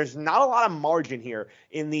home. So there's not a lot of margin here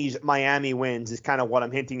in these Miami wins is kind of what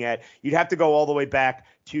I'm hinting at. You'd have to go all the way back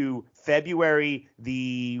to February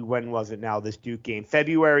when was it now, this Duke game?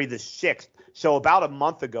 February the 6th. So about a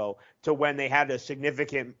month ago to when they had a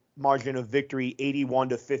significant margin of victory,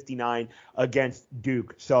 81-59 against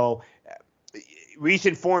Duke. So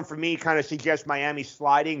recent form for me kind of suggests Miami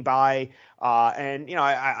sliding by.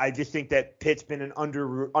 I just think that Pitt's been an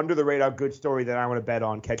under the radar good story that I want to bet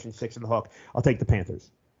on catching 6 in the hook. I'll take the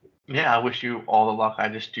Panthers. Yeah, I wish you all the luck. I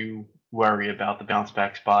just do worry about the bounce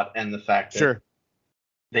back spot and the fact that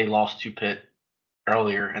they lost to Pitt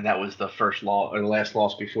earlier, and that was the first loss or the last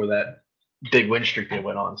loss before that big win streak they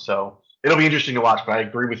went on. So it'll be interesting to watch, but I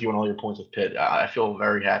agree with you on all your points with Pitt. I feel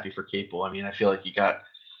very happy for Capel. I mean, I feel like you got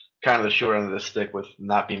kind of the short end of the stick with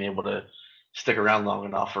not being able to stick around long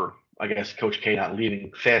enough, or I guess Coach K not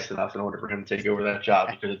leaving fast enough in order for him to take over that job,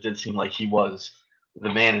 because it did seem like he was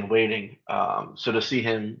the man in waiting. So to see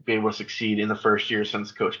him be able to succeed in the first year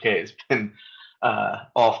since Coach K has been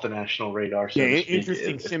off the national radar. So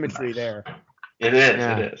interesting symmetry there. It is.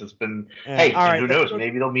 Yeah. It is. It's been. Hey, right, who knows?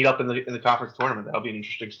 Maybe they'll meet up in the conference tournament. That'll be an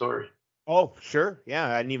interesting story. Oh, sure. Yeah,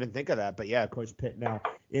 I didn't even think of that. But yeah, Coach Pitt now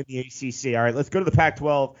in the ACC. All right, let's go to the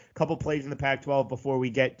Pac-12. A couple plays in the Pac-12 before we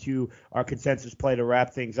get to our consensus play to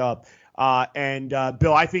wrap things up.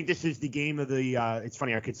 Bill, I think this is the game of the it's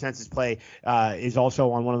funny, our consensus play is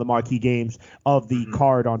also on one of the marquee games of the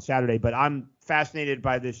card on Saturday. But I'm fascinated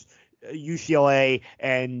by this UCLA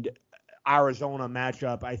and Arizona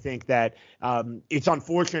matchup. I think that it's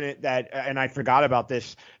unfortunate that, and I forgot about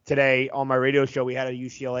this today on my radio show, we had a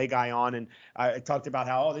UCLA guy on, and I talked about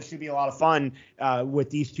how, this should be a lot of fun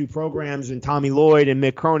with these two programs, and Tommy Lloyd and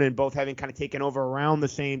Mick Cronin both having kind of taken over around the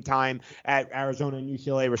same time at Arizona and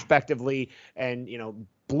UCLA respectively, and,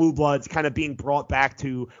 blue bloods kind of being brought back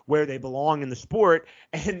to where they belong in the sport.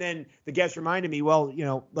 And then the guest reminded me, well,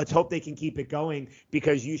 let's hope they can keep it going,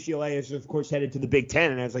 because UCLA is, of course, headed to the Big Ten.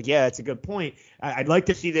 And I was like, yeah, that's a good point. I'd like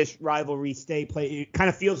to see this rivalry stay play. It kind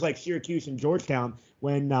of feels like Syracuse and Georgetown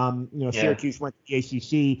when, Syracuse went to the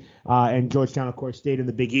ACC and Georgetown, of course, stayed in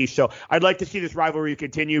the Big East. So I'd like to see this rivalry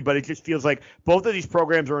continue, but it just feels like both of these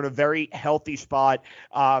programs are in a very healthy spot.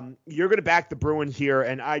 You're going to back the Bruins here,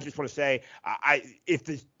 and I just want to say, if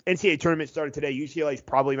the NCAA tournament started today, UCLA is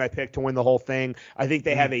probably my pick to win the whole thing. I think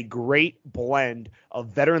they have a great blend of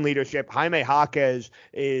veteran leadership. Jaime Jaquez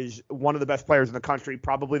is one of the best players in the country,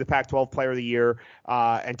 probably the Pac-12 Player of the Year,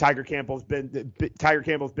 and Tiger Campbell's been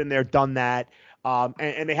there, done that.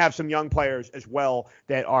 And they have some young players as well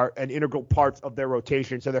that are an integral parts of their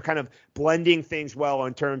rotation. So they're kind of blending things well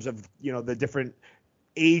in terms of, the different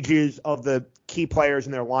ages of the key players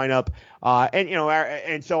in their lineup.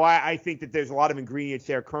 So I think that there's a lot of ingredients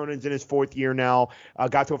there. Cronin's in his 4th year now,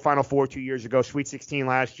 got to a Final Four 2 years ago, Sweet 16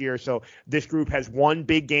 last year. So this group has won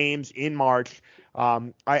big games in March.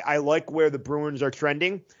 I like where the Bruins are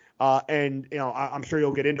trending. I'm sure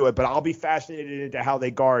you'll get into it, but I'll be fascinated into how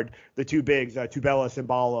they guard the two bigs, Tubelis and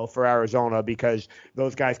Ballo for Arizona, because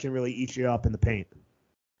those guys can really eat you up in the paint.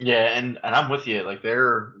 Yeah, and I'm with you. Like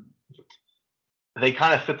they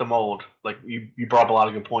kind of fit the mold. Like you brought up a lot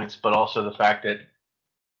of good points, but also the fact that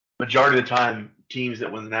majority of the time teams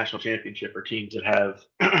that win the national championship are teams that have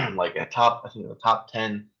like the top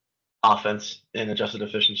 10 offense in adjusted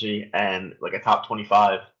efficiency and like a top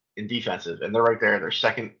 25 in defensive, and they're right there. They're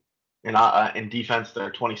second in defense,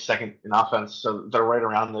 they're 22nd in offense, so they're right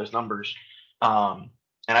around those numbers. And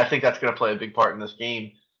I think that's going to play a big part in this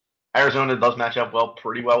game. Arizona does match up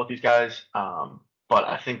pretty well with these guys, but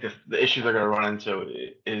I think the issue they're going to run into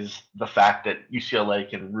is the fact that UCLA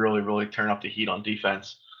can really, really turn up the heat on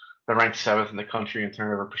defense. They're ranked 7th in the country in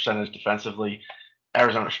turnover percentage defensively.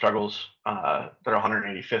 Arizona struggles. They're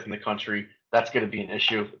 185th in the country. That's going to be an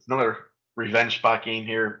issue. It's another revenge spot game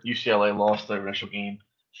here. UCLA lost their initial game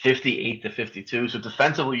 58-52. So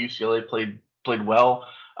defensively, UCLA played well.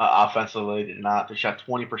 Offensively, they did not. They shot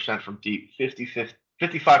 20% from deep,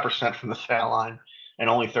 55% from the foul line, and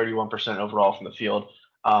only 31% overall from the field.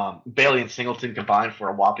 Bailey and Singleton combined for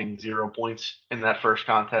a whopping 0 points in that first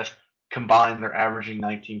contest. Combined, they're averaging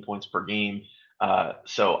 19 points per game.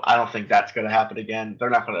 So I don't think that's going to happen again. They're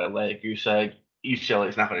not going to lay a goose egg. UCLA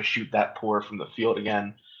is not going to shoot that poor from the field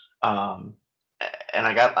again. And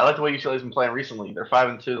I like the way UCLA's been playing recently. They're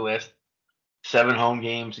 5-2 the last 7 home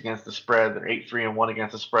games against the spread. They're 8-3-1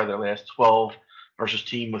 against the spread. Their last 12 versus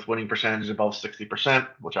team with winning percentages above 60%,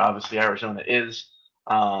 which obviously Arizona is.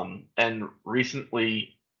 And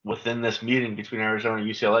recently, within this meeting between Arizona and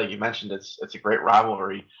UCLA, you mentioned it's a great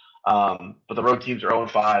rivalry. But the road teams are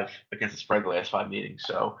 0-5 against the spread the last 5 meetings.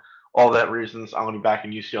 So all that reasons, I'm going to be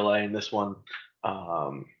backing UCLA in this one.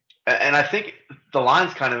 And I think the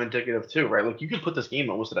line's kind of indicative too, right? Like you can put this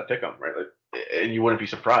game almost at a pick 'em, right? Like, and you wouldn't be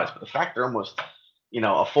surprised. But the fact they're almost,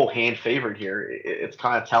 a full hand favorite here, it's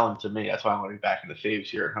kind of telling to me. That's why I'm going to be backing the faves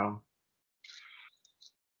here at home.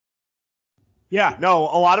 Yeah, no,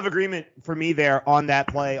 a lot of agreement for me there on that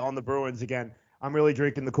play on the Bruins. Again, I'm really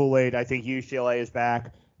drinking the Kool-Aid. I think UCLA is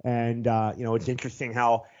back. And, it's interesting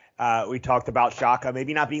how we talked about Shaka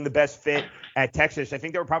maybe not being the best fit at Texas. I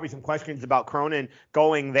think there were probably some questions about Cronin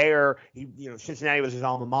going there. Cincinnati was his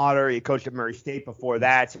alma mater. He coached at Murray State before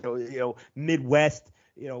that. So, Midwest,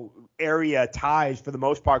 area ties for the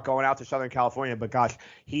most part going out to Southern California. But, gosh,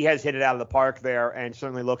 he has hit it out of the park there and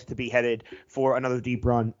certainly looks to be headed for another deep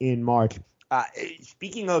run in March.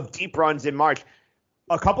 Speaking of deep runs in March,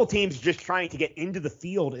 a couple teams just trying to get into the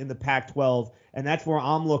field in the Pac-12, and that's where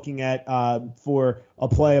I'm looking at for a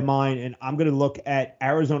play of mine, and I'm going to look at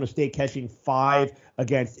Arizona State catching 5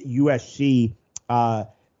 against USC.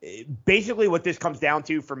 Basically what this comes down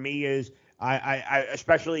to for me is I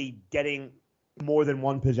especially getting more than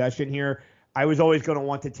one possession here. I was always going to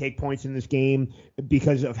want to take points in this game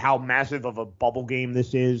because of how massive of a bubble game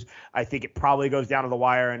this is. I think it probably goes down to the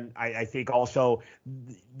wire, and I think also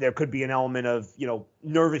there could be an element of,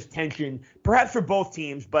 nervous tension, perhaps for both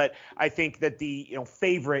teams, but I think that the,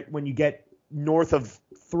 favorite, when you get north of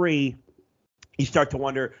 3, you start to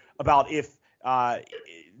wonder about if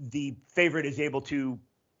the favorite is able to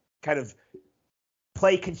kind of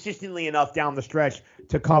play consistently enough down the stretch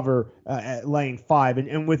to cover laying 5.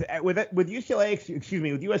 And with UCLA,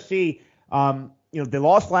 with USC, they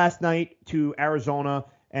lost last night to Arizona,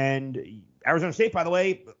 and Arizona State, by the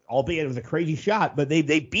way, albeit it was a crazy shot, but they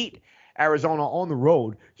beat Arizona on the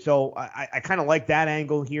road. So I kind of like that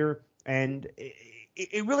angle here, and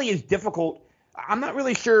it really is difficult. I'm not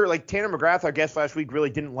really sure, like Tanner McGrath, our guest last week, really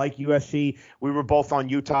didn't like USC. We were both on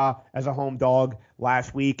Utah as a home dog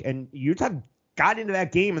last week, and Utah got into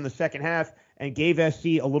that game in the second half and gave SC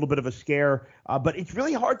a little bit of a scare. But it's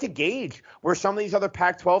really hard to gauge where some of these other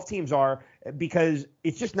Pac-12 teams are because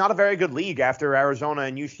it's just not a very good league after Arizona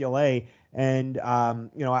and UCLA. And, I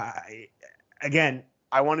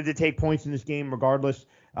wanted to take points in this game regardless.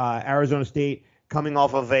 Arizona State coming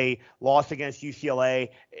off of a loss against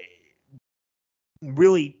UCLA.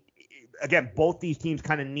 Really, again, both these teams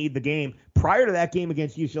kind of need the game. Prior to that game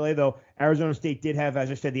against UCLA, though, Arizona State did have,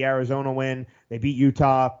 as I said, the Arizona win. They beat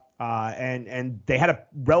Utah, and they had a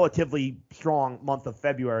relatively strong month of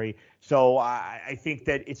February. So I think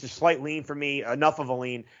that it's a slight lean for me, enough of a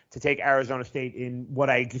lean to take Arizona State in what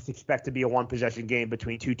I just expect to be a one-possession game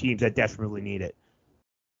between two teams that desperately need it.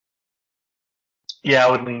 Yeah,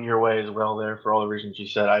 I would lean your way as well there for all the reasons you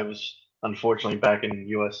said. I was unfortunately back in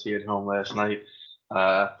USC at home last night.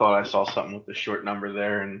 Thought I saw something with the short number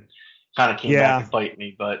there and kind of came back and bite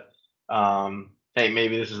me. But, hey,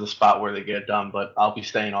 maybe this is the spot where they get it done. But I'll be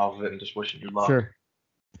staying off of it and just wishing you luck. Sure.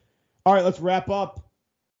 All right, let's wrap up.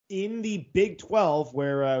 In the Big 12,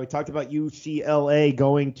 where we talked about UCLA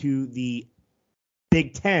going to the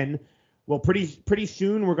Big 10, well, pretty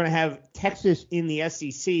soon we're going to have Texas in the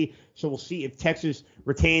SEC, so we'll see if Texas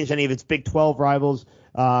retains any of its Big 12 rivals,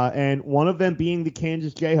 and one of them being the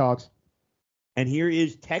Kansas Jayhawks. And here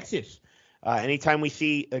is Texas. Anytime we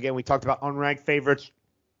see, again, we talked about unranked favorites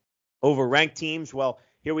over ranked teams. Well,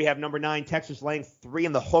 here we have number 9, Texas laying 3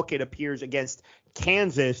 in the hook, it appears, against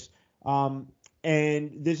Kansas.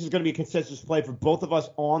 And this is going to be a consensus play for both of us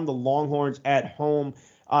on the Longhorns at home.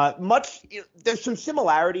 There's some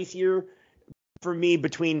similarities here for me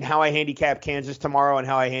between how I handicap Kansas tomorrow and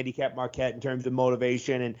how I handicap Marquette in terms of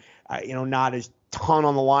motivation and, not as ton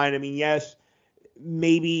on the line. I mean, yes,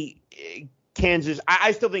 maybe Kansas.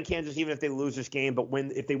 I still think Kansas, even if they lose this game, but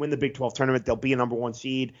if they win the Big 12 tournament, they'll be a number 1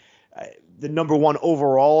 seed. The number 1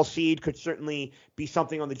 overall seed could certainly be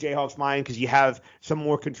something on the Jayhawks' mind because you have some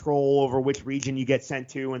more control over which region you get sent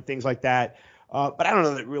to and things like that. But I don't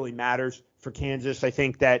know that it really matters for Kansas. I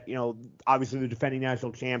think that, obviously the defending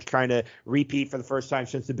national champs trying to repeat for the first time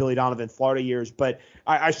since the Billy Donovan Florida years. But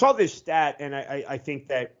I saw this stat, and I think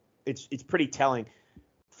that it's pretty telling.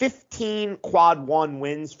 15 quad 1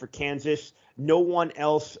 wins for Kansas. No one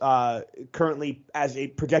else currently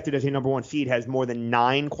projected as a number 1 seed has more than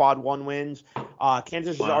 9 quad 1 wins.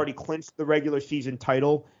 Kansas has already clinched the regular season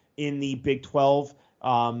title in the Big 12,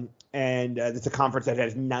 and it's a conference that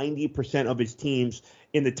has 90% of its teams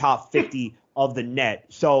in the top 50 of the net.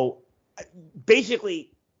 So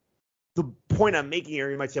basically, the point I'm making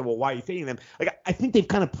here, you might say, well, why are you fading them? Like, I think they've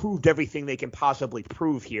kind of proved everything they can possibly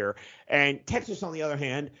prove here. And Texas, on the other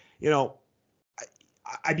hand,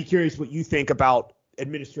 I'd be curious what you think about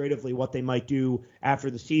administratively what they might do after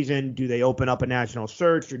the season. Do they open up a national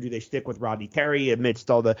search, or do they stick with Rodney Terry amidst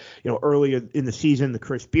all the, earlier in the season, the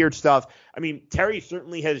Chris Beard stuff? I mean, Terry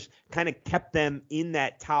certainly has kind of kept them in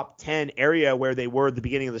that top 10 area where they were at the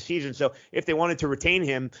beginning of the season. So if they wanted to retain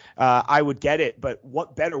him, I would get it. But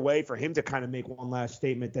what better way for him to kind of make one last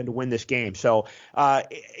statement than to win this game? So,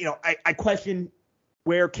 I question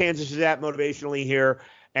where Kansas is at motivationally here.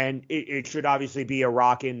 And it should obviously be a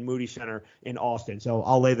rockin' Moody Center in Austin. So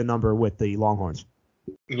I'll lay the number with the Longhorns.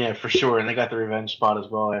 Yeah, for sure. And they got the revenge spot as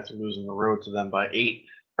well after losing the road to them by 8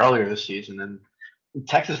 earlier this season. And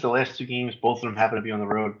Texas, the last 2 games, both of them happen to be on the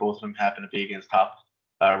road. Both of them happen to be against top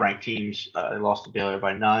ranked teams. They lost to Baylor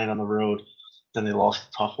by 9 on the road. Then they lost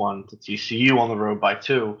a tough one to TCU on the road by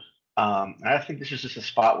 2. And I think this is just a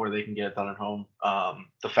spot where they can get it done at home.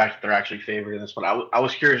 The fact that they're actually favored in this one, I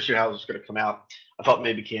was curious to see how this was going to come out. I thought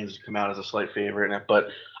maybe Kansas would come out as a slight favorite in it, but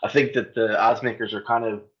I think that the odds makers are kind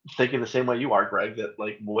of thinking the same way you are, Greg, that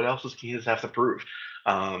like, what else does Kansas have to prove?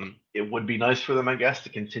 It would be nice for them, I guess, to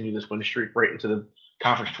continue this win streak right into the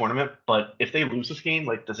conference tournament. But if they lose this game,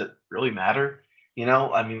 like, does it really matter?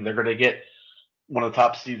 I mean, they're going to get one of the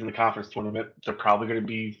top seeds in the conference tournament. They're probably going to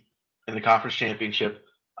be in the conference championship.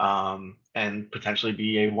 And potentially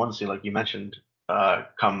be a 1 seed, like you mentioned,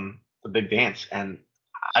 come the big dance. And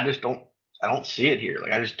I don't see it here.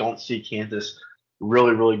 Like, I just don't see Kansas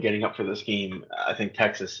really, really getting up for this game. I think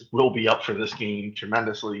Texas will be up for this game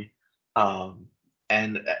tremendously.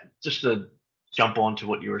 And just to jump onto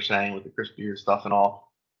what you were saying with the Chris Beard stuff and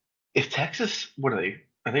all, if Texas, what are they?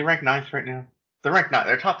 Are they ranked 9th right now? They're ranked 9th.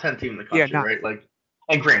 They're a top 10 team in the country, right? Like,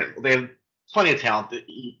 and granted, they have plenty of talent.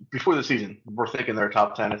 Before the season, we're thinking they're a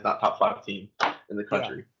top 10, if not top 5 team in the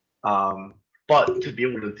country. Yeah. But to be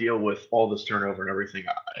able to deal with all this turnover and everything,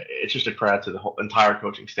 it's just a credit to the whole entire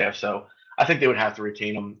coaching staff. So I think they would have to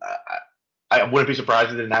retain them. I wouldn't be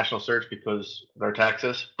surprised if they did a national search because they're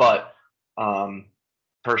Texas. But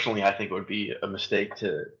personally, I think it would be a mistake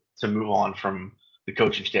to move on from the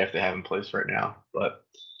coaching staff they have in place right now. But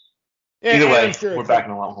either way, we're back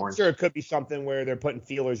in the Longhorns. I'm sure it could be something where they're putting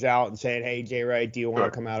feelers out and saying, hey, Jay Wright, do you want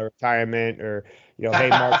to come out of retirement? Or, hey,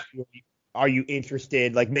 Mark, are you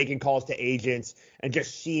interested? Like, making calls to agents and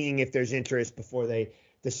just seeing if there's interest before they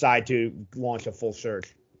decide to launch a full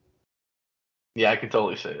search. Yeah, I can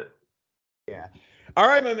totally see it. Yeah. All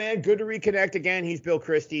right, my man. Good to reconnect again. He's Bill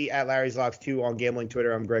Christie at Larry's Locks 2 on Gambling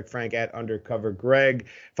Twitter. I'm Greg Frank at Undercover Greg.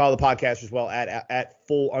 Follow the podcast as well at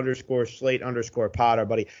 @full_slate_pod. Our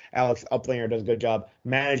buddy Alex Uplinger does a good job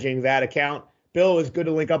managing that account. Bill, it's good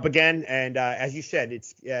to link up again. And as you said,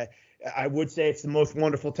 it's I would say it's the most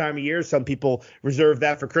wonderful time of year. Some people reserve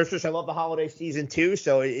that for Christmas. I love the holiday season too.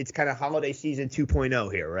 So it's kind of holiday season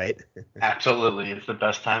 2.0 here, right? Absolutely. It's the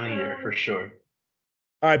best time of year for sure.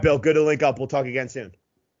 All right, Bill, good to link up. We'll talk again soon.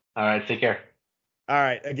 All right, take care. All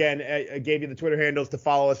right, again, I gave you the Twitter handles to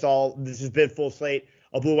follow us all. This has been Full Slate,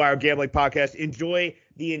 a Blue Wire Gambling podcast. Enjoy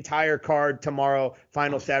the entire card tomorrow,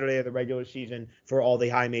 final Saturday of the regular season for all the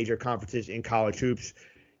high major conferences in college hoops.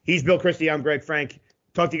 He's Bill Christie. I'm Greg Frank.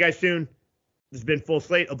 Talk to you guys soon. This has been Full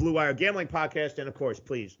Slate, a Blue Wire Gambling podcast. And, of course,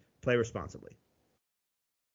 please play responsibly.